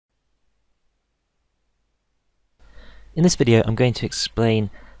In this video I'm going to explain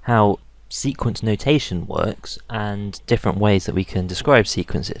how sequence notation works and different ways that we can describe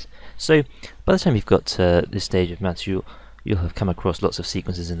sequences. So by the time you've got to this stage of maths, you'll have come across lots of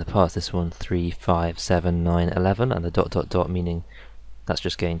sequences in the past. This one 3, 5, 7, 9, 11, and the ... meaning that's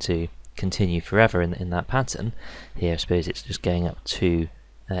just going to continue forever in that pattern. Here I suppose it's just going up to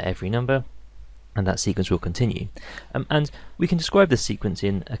every number, and that sequence will continue. And we can describe this sequence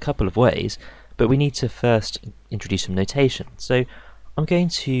in a couple of ways, but we need to first introduce some notation. So I'm going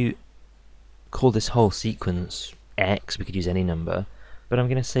to call this whole sequence x. We could use any number, but I'm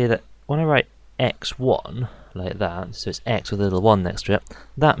going to say that when I write x1 like that, so it's x with a little 1 next to it,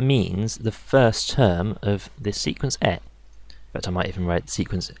 that means the first term of this sequence x. In fact, I might even write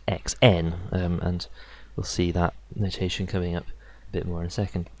sequence xn, and we'll see that notation coming up a bit more in a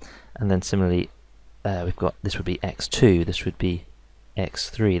second. And then similarly, we've got this would be x2, this would be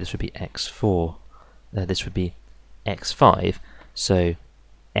x3, this would be x4, this would be x5. So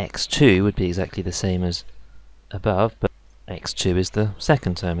x2 would be exactly the same as above, but x2 is the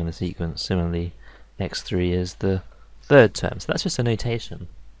second term in the sequence. Similarly, x3 is the third term. So that's just a notation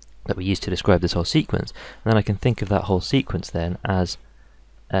that we use to describe this whole sequence. And then I can think of that whole sequence then as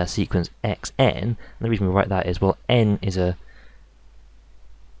sequence xn. And the reason we write that is, well, n is a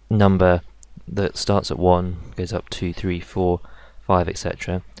number that starts at 1, goes up 2, 3, 4, 5,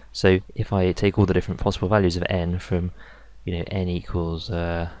 etc. So if I take all the different possible values of n from, n equals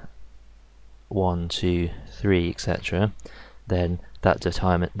 1, 2, 3, etc., then that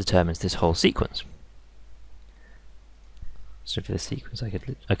determines this whole sequence. So for this sequence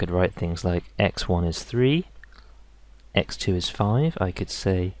I could write things like x1 is 3, x2 is 5, I could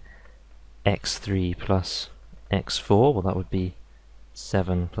say x3 plus x4, well that would be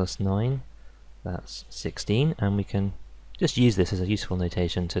 7 plus 9, that's 16, and we can just use this as a useful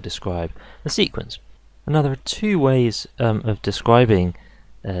notation to describe the sequence. And now there are two ways of describing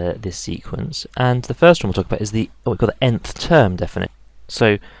this sequence, and the first one we'll talk about is what we call the nth term definition.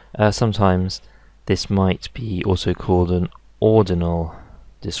 So sometimes this might be also called an ordinal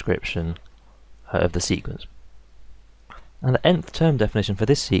description of the sequence. And the nth term definition for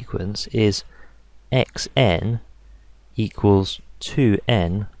this sequence is xn equals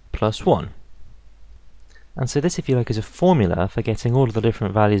 2n plus 1. And so this, if you like, is a formula for getting all of the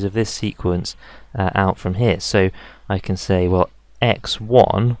different values of this sequence out from here. So I can say, well,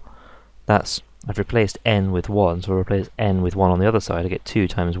 x1, I've replaced n with 1, so I'll replace n with 1 on the other side. I get 2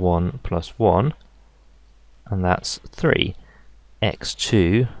 times 1 plus 1, and that's 3.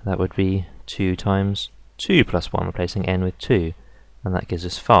 x2, that would be 2 times 2 plus 1, replacing n with 2, and that gives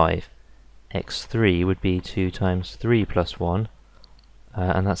us 5. x3 would be 2 times 3 plus 1,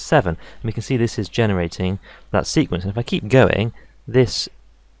 and that's 7. And we can see this is generating that sequence, and if I keep going, this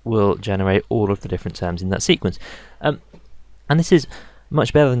will generate all of the different terms in that sequence. And this is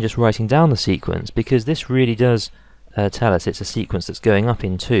much better than just writing down the sequence, because this really does tell us it's a sequence that's going up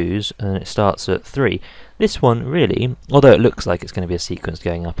in 2s, and it starts at 3. This one really, although it looks like it's going to be a sequence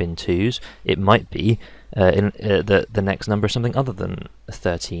going up in 2s, it might be the next number is something other than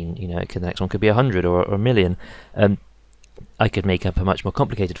 13. The next one could be 100 or a million. I could make up a much more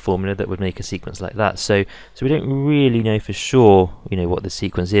complicated formula that would make a sequence like that. So we don't really know for sure, what the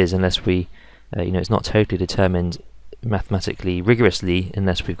sequence is, unless we, it's not totally determined mathematically rigorously,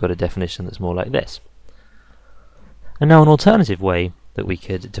 unless we've got a definition that's more like this. And now an alternative way that we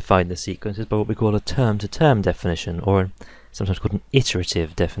could define the sequence is by what we call a term-to-term definition, or sometimes called an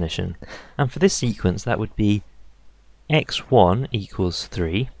iterative definition. And for this sequence that would be x1 equals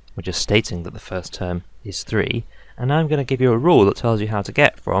 3, we're just stating that the first term is 3, and now I'm going to give you a rule that tells you how to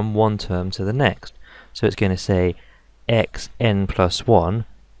get from one term to the next. So it's going to say xn plus 1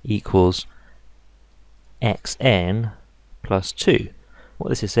 equals xn plus 2. What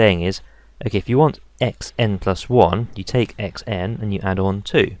this is saying is, okay, if you want xn plus 1, you take xn and you add on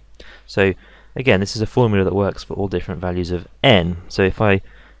 2. So again, this is a formula that works for all different values of n. So if I,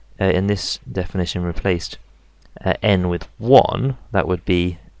 in this definition, replaced n with 1, that would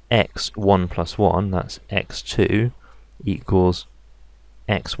be x1 plus 1, that's x2, equals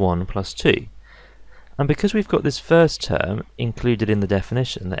x1 plus 2. And because we've got this first term included in the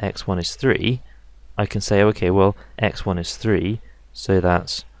definition, that x1 is 3, I can say, okay, well, x1 is 3, so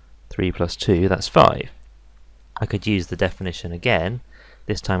that's 3 plus 2, that's 5. I could use the definition again.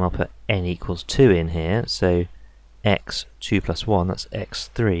 This time I'll put n equals 2 in here, so x2 plus 1, that's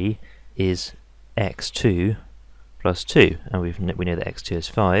x3, is x2 plus 2, and we know that x2 is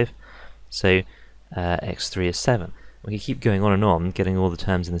 5, so x3 is 7. We can keep going on, getting all the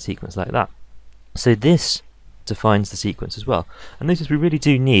terms in the sequence like that. So this defines the sequence as well. And notice we really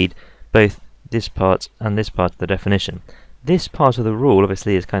do need both this part and this part of the definition. This part of the rule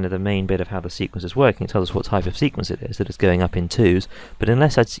obviously is kind of the main bit of how the sequence is working. It tells us what type of sequence it is, that it's going up in twos, but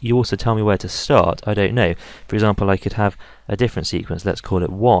unless you also tell me where to start, I don't know. For example, I could have a different sequence, let's call it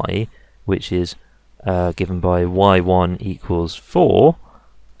y, which is given by y1 equals 4,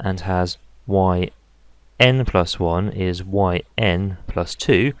 and has yn plus 1 is yn plus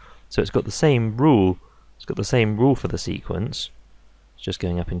 2, so it's got the same rule. It's got the same rule for the sequence. It's just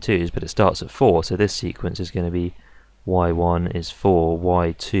going up in twos, but it starts at 4, so this sequence is going to be y1 is 4,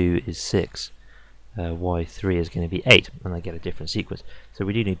 y2 is 6, y3 is going to be 8, and I get a different sequence. So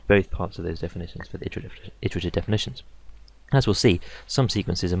we do need both parts of those definitions for the iterative definitions. As we'll see, some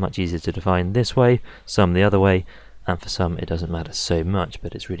sequences are much easier to define this way, some the other way, and for some it doesn't matter so much,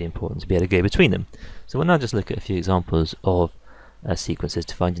 but it's really important to be able to go between them. So we'll now just look at a few examples of sequences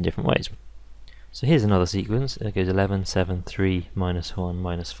defined in different ways. So here's another sequence. It goes 11, 7, 3, minus 1,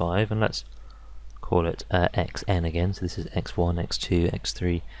 minus 5, and let's call it xn again. So this is x1, x2,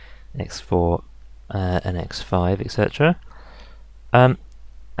 x3, x4, and x5, etc. And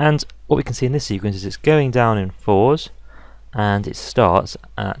what we can see in this sequence is it's going down in 4s, and it starts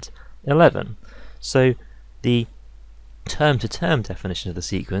at 11. So the term-to-term definition of the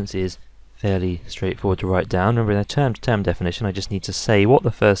sequence is fairly straightforward to write down. Remember, in a term-to-term definition, I just need to say what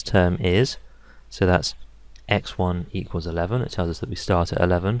the first term is. So that's x1 equals 11. It tells us that we start at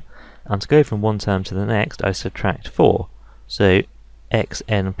 11. And to go from one term to the next, I subtract 4. So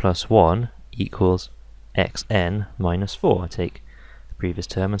xn plus 1 equals xn minus 4. I take the previous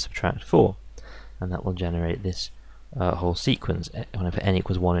term and subtract 4. And that will generate this whole sequence. When I put n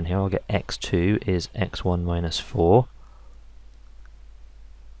equals 1 in here, I'll get x2 is x1 minus 4.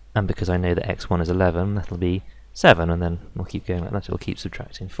 And because I know that x1 is 11, that'll be 7. And then we'll keep going like that. It'll keep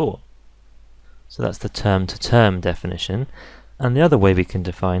subtracting 4. So that's the term-to-term definition. And the other way we can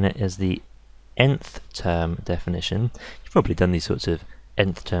define it is the nth term definition. You've probably done these sorts of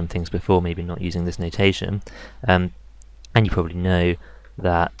nth term things before, maybe not using this notation. And you probably know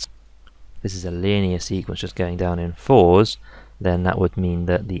that this is a linear sequence just going down in 4s. Then that would mean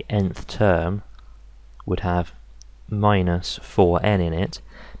that the nth term would have minus 4n in it,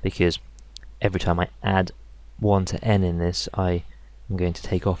 because every time I add 1 to n in this, I am going to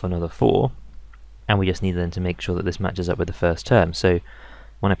take off another 4. And we just need then to make sure that this matches up with the first term. So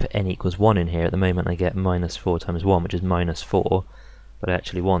when I put n equals 1 in here, at the moment I get minus 4 times 1, which is minus 4, but I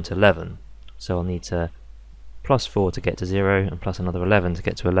actually want 11. So I'll need to plus 4 to get to 0, and plus another 11 to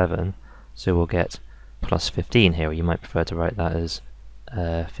get to 11, so we'll get plus 15 here, or you might prefer to write that as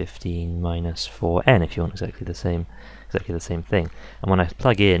 15 minus 4n if you want exactly the same thing. And when I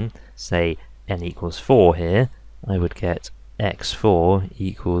plug in, say, n equals 4 here, I would get x4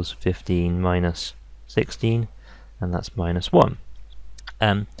 equals 15 minus 16, and that's minus 1.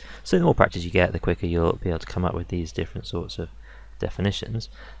 So the more practice you get, the quicker you'll be able to come up with these different sorts of definitions.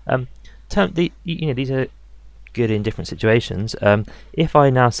 These are good in different situations. If I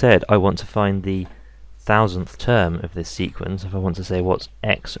now said I want to find the 1000th term of this sequence, if I want to say what's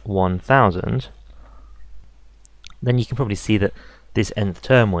x1000, then you can probably see that this nth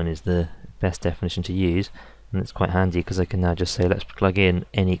term one is the best definition to use. And it's quite handy because I can now just say, let's plug in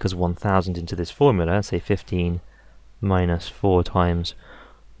n equals 1000 into this formula, say 15 minus 4 times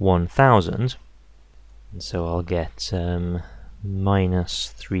 1000, and so I'll get minus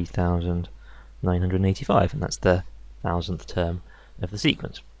 3985, and that's the 1000th term of the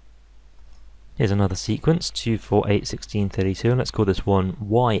sequence. Here's another sequence, 2, 4, 8, 16, 32, and let's call this one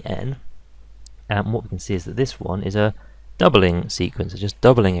yn. And what we can see is that this one is a doubling sequence, it's just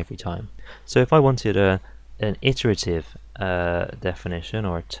doubling every time. So if I wanted an iterative definition,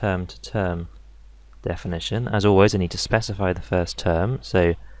 or a term-to-term definition, as always I need to specify the first term,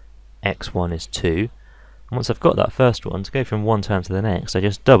 so x1 is 2, and once I've got that first one, to go from one term to the next, I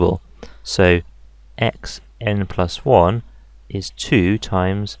just double. So xn plus 1 is 2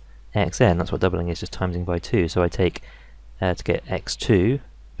 times xn, that's what doubling is, just timesing by 2. So I take, to get x2,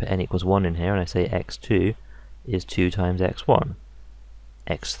 put n equals 1 in here, and I say x2 is 2 times x1.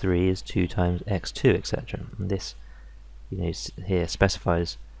 x3 is 2 times x2, etc. And this, here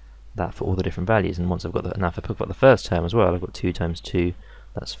specifies that for all the different values. And once I've got that, now if I pick up the first term as well, I've got 2 times 2,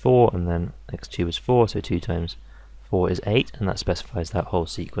 that's 4, and then x2 is 4, so 2 times 4 is 8, and that specifies that whole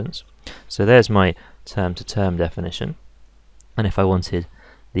sequence. So there's my term-to-term definition. And if I wanted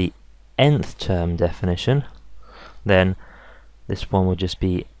the nth term definition, then this one would just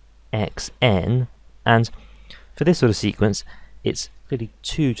be xn, and for this sort of sequence, it's really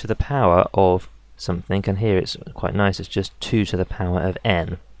 2 to the power of something, and here it's quite nice, it's just 2 to the power of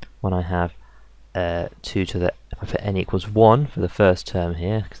n. When I have 2 to the, if I put n equals 1 for the first term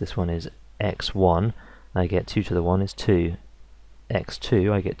here, because this one is x1, I get 2 to the 1 is 2.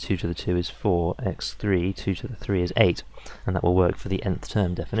 x2, I get 2 to the 2 is 4. x3, 2 to the 3 is 8. And that will work for the nth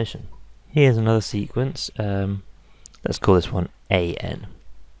term definition. Here's another sequence. Let's call this one an.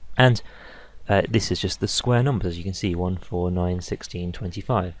 And this is just the square numbers, as you can see, 1, 4, 9, 16,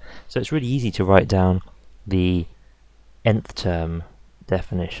 25. So it's really easy to write down the nth term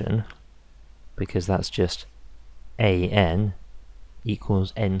definition, because that's just an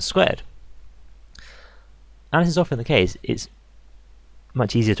equals n squared. And this is often the case. It's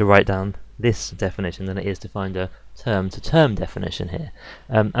much easier to write down this definition than it is to find a term-to-term definition here.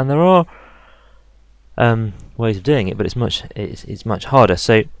 And there are ways of doing it, but it's much harder.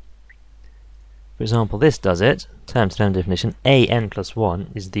 So, for example, this does it. Term-to-term definition: an plus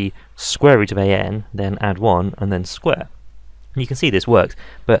 1 is the square root of an, then add 1, and then square. And you can see this works,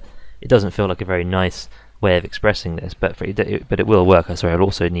 but it doesn't feel like a very nice way of expressing this. But it will work. Sorry, I'll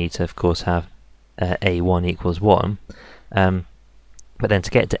also need to, of course, have a1 equals 1. But then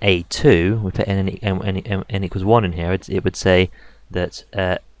to get to a2, we put n equals 1 in here. It would say that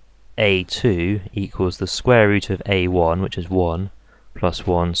a2 equals the square root of a1, which is 1, plus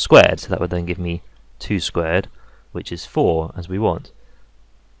 1 squared. So that would then give me 2 squared, which is 4, as we want.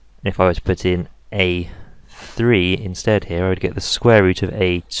 And if I were to put in a3 instead here, I would get the square root of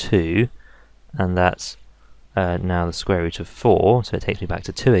a2, and that's now the square root of 4, so it takes me back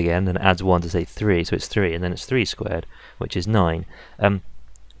to 2 again, then it adds 1 to say 3, so it's 3, and then it's 3 squared, which is 9. So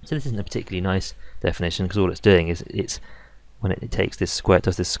this isn't a particularly nice definition, because all it's doing is when it takes this square,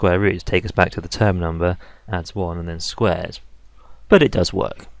 does this square root, it takes us back to the term number, adds 1, and then squares. But it does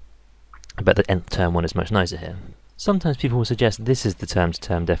work. I bet the nth term one is much nicer here. Sometimes people will suggest this is the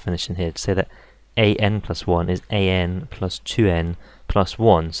term-to-term definition here, to say that an plus 1 is an plus 2n plus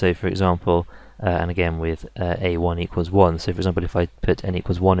 1. So for example, and again with a1 equals 1, so for example if I put n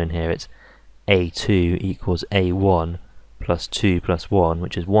equals 1 in here, it's a2 equals a1 plus 2 plus 1,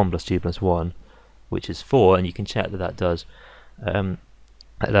 which is 1 plus 2 plus 1, which is 4, and you can check that that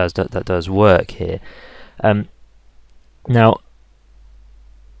does work here. Now,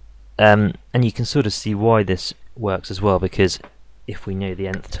 and you can sort of see why this works as well, because if we know the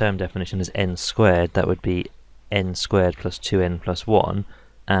nth term definition is n squared, that would be n squared plus 2n plus 1,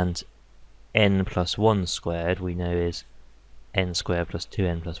 and n plus 1 squared we know is n squared plus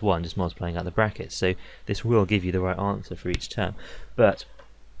 2n plus 1, just multiplying out the brackets. So this will give you the right answer for each term. But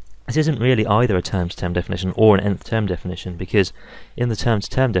this isn't really either a term-to-term definition or an nth term definition, because in the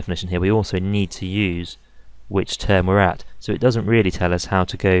term-to-term definition here we also need to use which term we're at. So it doesn't really tell us how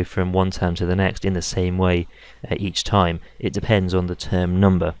to go from one term to the next in the same way each time. It depends on the term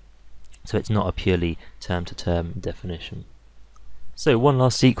number. So it's not a purely term-to-term definition. So one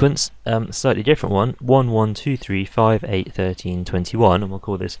last sequence, slightly different one, 1, 1, 2, 3, 5, 8, 13, 21, and we'll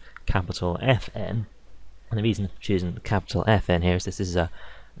call this capital Fn. And the reason for choosing capital Fn here is this is a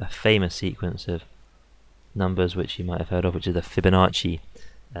famous sequence of numbers which you might have heard of, which is the Fibonacci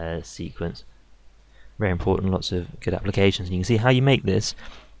sequence. Very important, lots of good applications. And you can see how you make this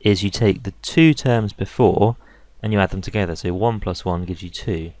is you take the two terms before and you add them together. So 1 plus 1 gives you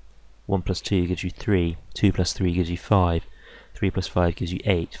 2, 1 plus 2 gives you 3, 2 plus 3 gives you 5, 3 plus 5 gives you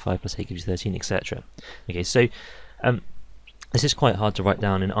 8, 5 plus 8 gives you 13, etc. Okay, so this is quite hard to write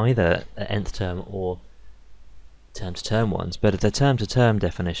down in either nth term or term-to-term ones, but the term-to-term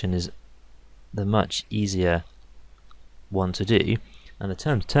definition is the much easier one to do, and the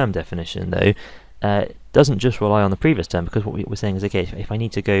term-to-term definition, though, doesn't just rely on the previous term, because what we're saying is, okay, if I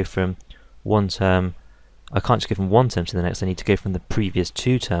need to go from one term, I can't just go from one term to the next, I need to go from the previous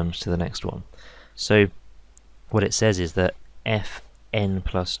two terms to the next one. So what it says is that fn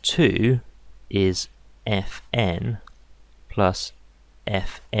plus 2 is fn plus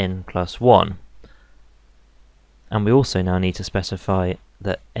fn plus 1. And we also now need to specify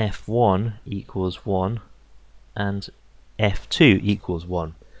that f1 equals 1 and f2 equals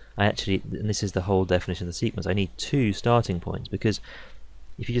 1. And this is the whole definition of the sequence, I need two starting points, because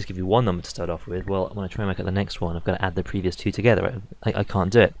if you just give me one number to start off with, well, when I try and make it the next one, I've got to add the previous two together. I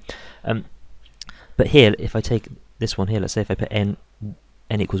can't do it. But here, if I take this one here, let's say if I put n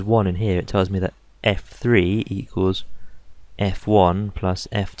equals 1 in here, it tells me that f3 equals f1 plus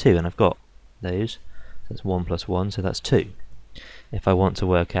f2, and I've got those. That's 1 plus 1, so that's 2. If I want to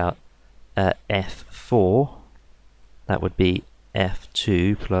work out f4, that would be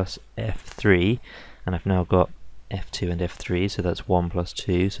f2 plus f3, and I've now got f2 and f3, so that's 1 plus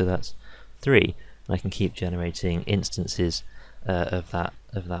 2, so that's 3. And I can keep generating instances of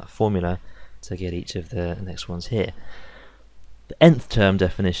that formula to get each of the next ones here. The nth term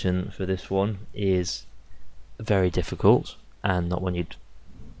definition for this one is very difficult, and not one you'd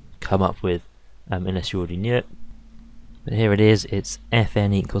come up with unless you already knew it. But here it is, it's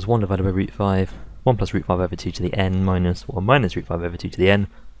fn equals 1 divided by root 5, 1 plus root 5 over 2 to the n minus 1 minus root 5 over 2 to the n.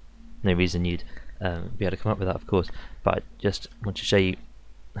 No reason you'd be able to come up with that, of course, but I just want to show you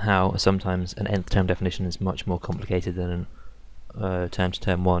how sometimes an nth term definition is much more complicated than a term to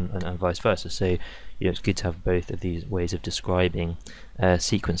term one, and vice versa. So it's good to have both of these ways of describing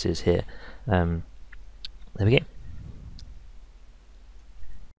sequences here. There we go.